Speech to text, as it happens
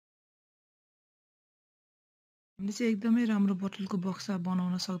हामीले चाहिँ एकदमै राम्रो बोतलको बक्सा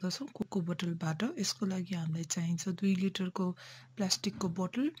बनाउन सक्दछौँ कोको बोतलबाट। यसको लागि हामीलाई चाहिन्छ 2 लिटरको प्लास्टिकको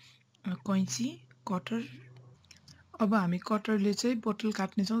बोतल, कैँची, कटर। अब हामी कटरले चाहिँ बोतल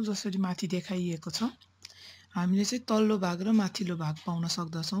काट्नेछौँ जसरी माथि देखाइएको छ। हामीले चाहिँ तल्लो भाग र माथिल्लो भाग पाउन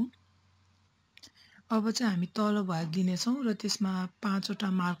सक्दछौँ। अब चाहिँ हामी तल्लो भाग लिनेछौँ र त्यसमा 5 वटा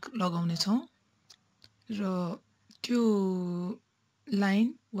मार्क लगाउनेछौँ र त्यो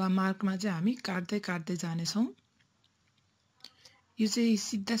लाइन वा मार्कमा चाहिँ हामी काट्दै जानेछौँ। यो चाहिँ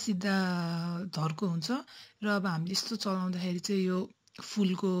सिधा सिधा धर्को हुन्छ र अब हामीले यस्तो चलाउँदाखेरि चाहिँ यो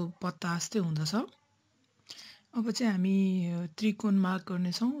फुलको पत्ता जस्तै हुँदछ। अब चाहिँ हामी त्रिकोण मार्क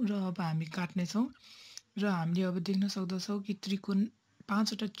गर्नेछौँ र अब हामी काट्नेछौँ र हामीले अब देख्न सक्दछौँ कि त्रिकोण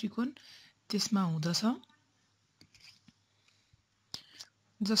 5 वटा त्रिकोण त्यसमा हुँदछ,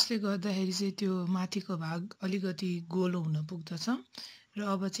 जसले गर्दाखेरि चाहिँ त्यो माथिको भाग अलिकति गोलो हुन पुग्दछ र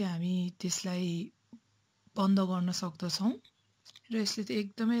अब चाहिँ हामी त्यसलाई बन्द गर्न सक्दछौँ र यसले चाहिँ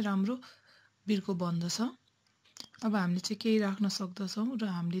एकदमै राम्रो बिर्को बन्दछ। अब हामीले चाहिँ केही राख्न सक्दछौँ र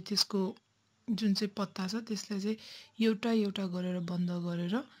हामीले त्यसको जुन चाहिँ पत्ता छ त्यसलाई चाहिँ एउटा एउटा गरेर बन्द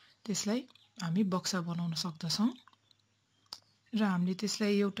गरेर त्यसलाई हामी बक्सा बनाउन सक्दछौँ र हामीले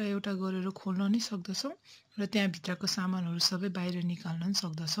त्यसलाई एउटा एउटा गरेर खोल्न नि सक्दछौँ र त्यहाँभित्रको सामानहरू सबै बाहिर निकाल्न नि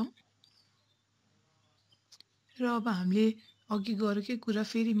सक्दछौँ। र अब हामीले अघि गरेकै कुरा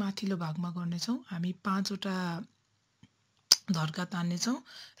फेरि माथिल्लो भागमा गर्नेछौँ। हामी 5 वटा धर्का तान्नेछौँ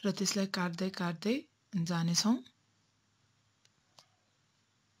र त्यसलाई काट्दै जानेछौँ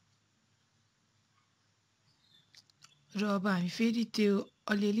र अब हामी फेरि त्यो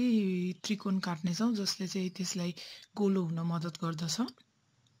अलिअलि त्रिकोण काट्नेछौँ जसले चाहिँ त्यसलाई गोलो हुन मद्दत गर्दछ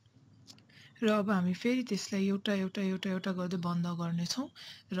र अब हामी फेरि त्यसलाई एउटा एउटा गर्दै बन्द गर्नेछौँ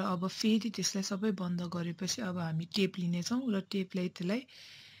र अब फेरि त्यसलाई सबै बन्द गरेपछि अब हामी टेप लिनेछौँ र टेपलाई त्यसलाई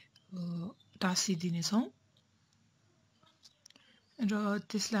टाँसिदिनेछौँ र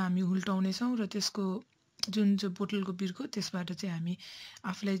त्यसलाई हामी उल्टाउनेछौँ र त्यसको जुन चाहिँ बोतलको बिर्को त्यसबाट चाहिँ हामी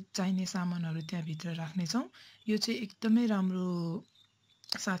आफूलाई चाहिने सामानहरू त्यहाँभित्र राख्नेछौँ। यो चाहिँ एकदमै राम्रो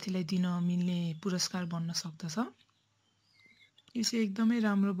साथीलाई दिन मिल्ने पुरस्कार बन्न सक्दछ। यो चाहिँ एकदमै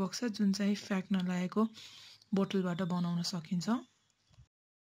राम्रो बक्सा जुन चाहिँ फ्याँक्न लागेको बोतलबाट बनाउन सकिन्छ।